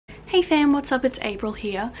Hey fam, what's up? It's April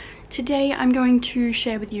here. Today I'm going to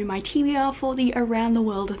share with you my TBR for the Around the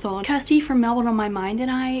World-Athon. Kirsty from Melbourne on My Mind and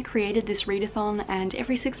I created this readathon, and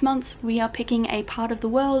every 6 months we are picking a part of the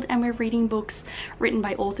world and we're reading books written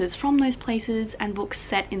by authors from those places and books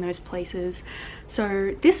set in those places.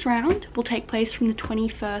 So this round will take place from the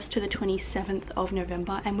 21st to the 27th of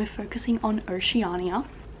November and we're focusing on Oceania.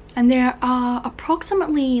 And there are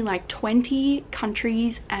approximately like 20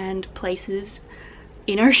 countries and places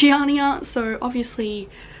in Oceania, so obviously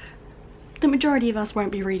the majority of us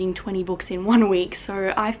won't be reading 20 books in 1 week.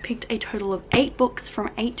 So I've picked a total of 8 books from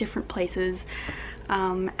 8 different places,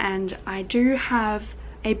 and I do have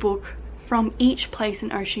a book from each place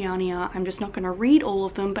in Oceania. I'm just not going to read all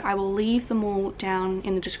of them, but I will leave them all down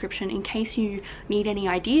in the description in case you need any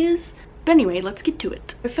ideas. But anyway, let's get to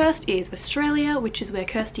it. So first is Australia, which is where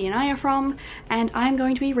Kirsty and I are from, and I'm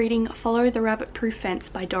going to be reading Follow the Rabbit Proof Fence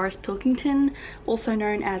by Doris Pilkington, also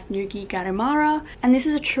known as Nugi Garimara. And this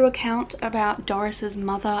is a true account about Doris's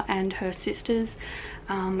mother and her sisters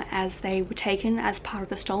as they were taken as part of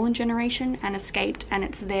the stolen generation and escaped, and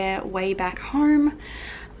it's their way back home.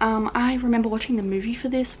 I remember watching the movie for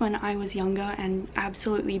this when I was younger and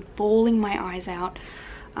absolutely bawling my eyes out.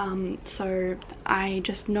 So I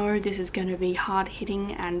just know this is going to be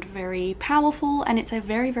hard-hitting and very powerful, and it's a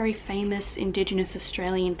very famous Indigenous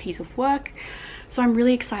Australian piece of work, so I'm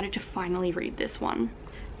really excited to finally read this one.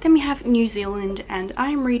 Then we have New Zealand, and I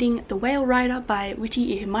am reading The Whale Rider by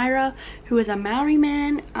Witi Ihimira, who is a Maori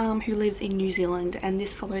man who lives in New Zealand, and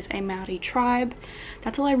this follows a Maori tribe.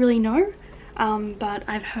 That's all I really know. But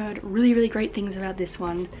I've heard really great things about this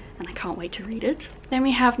one and I can't wait to read it. Then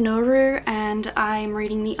we have Nauru, and I'm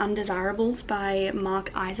reading The Undesirables by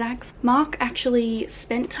Mark Isaacs. Mark actually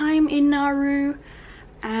spent time in Nauru,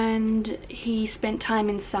 and he spent time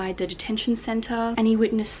inside the detention centre, and he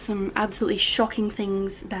witnessed some absolutely shocking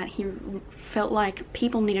things that he felt like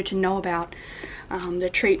people needed to know about,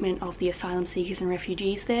 the treatment of the asylum seekers and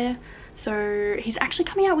refugees there. So he's actually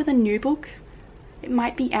coming out with a new book. It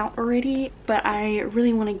might be out already, but I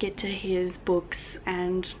really want to get to his books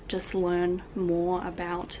and just learn more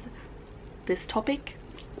about this topic.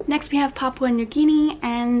 Next we have Papua New Guinea,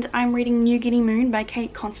 and I'm reading New Guinea Moon by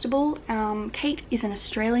Kate Constable. Kate is an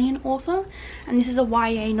Australian author, and this is a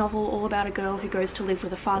YA novel all about a girl who goes to live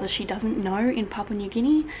with a father she doesn't know in Papua New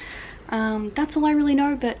Guinea. That's all I really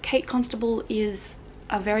know, but Kate Constable is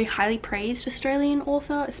a very highly praised Australian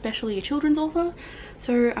author, especially a children's author,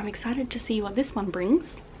 so I'm excited to see what this one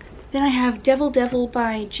brings. Then I have Devil Devil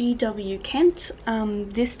by G.W. Kent.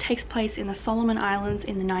 This takes place in the Solomon Islands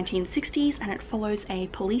in the 1960s, and it follows a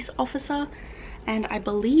police officer, and I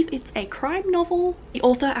believe it's a crime novel. The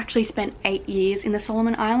author actually spent 8 years in the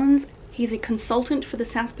Solomon Islands. He's a consultant for the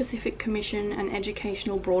South Pacific Commission and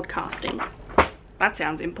Educational Broadcasting. That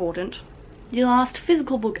sounds important. The last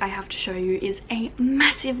physical book I have to show you is a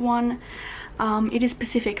massive one. It is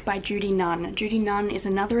Pacific by Judy Nunn. Judy Nunn is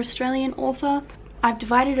another Australian author. I've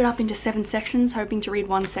divided it up into 7 sections, hoping to read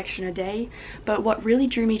 1 section a day, but what really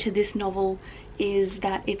drew me to this novel is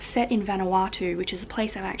that it's set in Vanuatu, which is a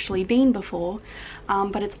place I've actually been before,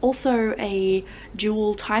 but it's also a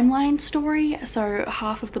dual timeline story, so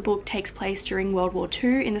half of the book takes place during World War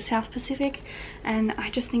II in the South Pacific, and I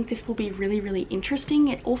just think this will be really interesting.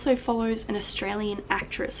 It also follows an Australian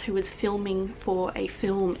actress who is filming for a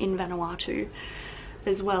film in Vanuatu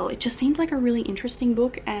as well. It just seems like a really interesting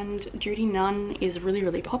book, and Judy Nunn is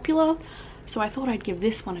really popular, so I thought I'd give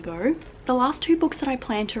this one a go. The last 2 books that I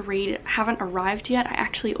plan to read haven't arrived yet. I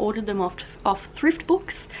actually ordered them off Thrift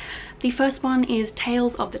Books. The first one is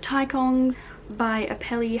Tales of the Taikongs by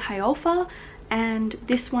Apeli Haiolfa, and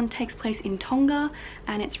this one takes place in Tonga,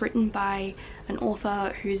 and it's written by an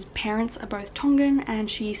author whose parents are both Tongan, and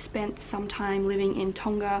she spent some time living in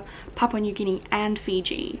Tonga, Papua New Guinea and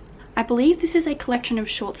Fiji. I believe this is a collection of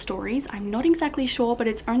short stories. I'm not exactly sure, but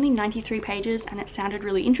it's only 93 pages and it sounded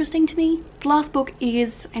really interesting to me. The last book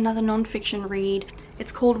is another non-fiction read.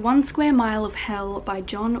 It's called 1 Square Mile of Hell by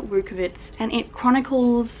John Wukowitz, and it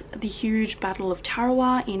chronicles the huge Battle of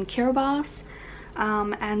Tarawa in Kiribati,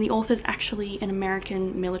 and the author's actually an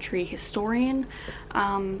American military historian,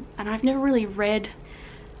 and I've never really read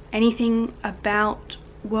anything about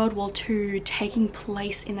World War II taking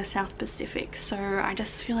place in the South Pacific, so I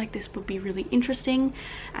just feel like this would be really interesting,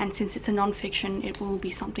 and since it's a non-fiction, it will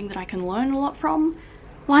be something that I can learn a lot from.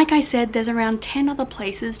 Like I said, there's around 10 other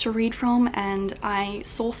places to read from, and I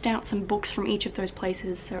sourced out some books from each of those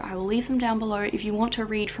places, so I will leave them down below if you want to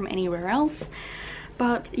read from anywhere else.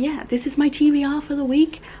 But yeah, this is my TBR for the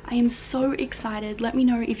week. I am so excited. Let me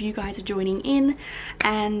know if you guys are joining in,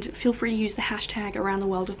 and feel free to use the hashtag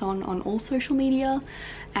AroundTheWorldAthon on all social media.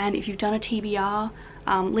 And if you've done a TBR,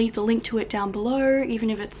 leave the link to it down below, even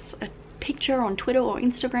if it's a picture on Twitter or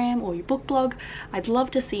Instagram or your book blog. I'd love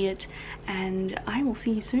to see it, and I will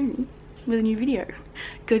see you soon with a new video.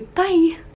 Goodbye!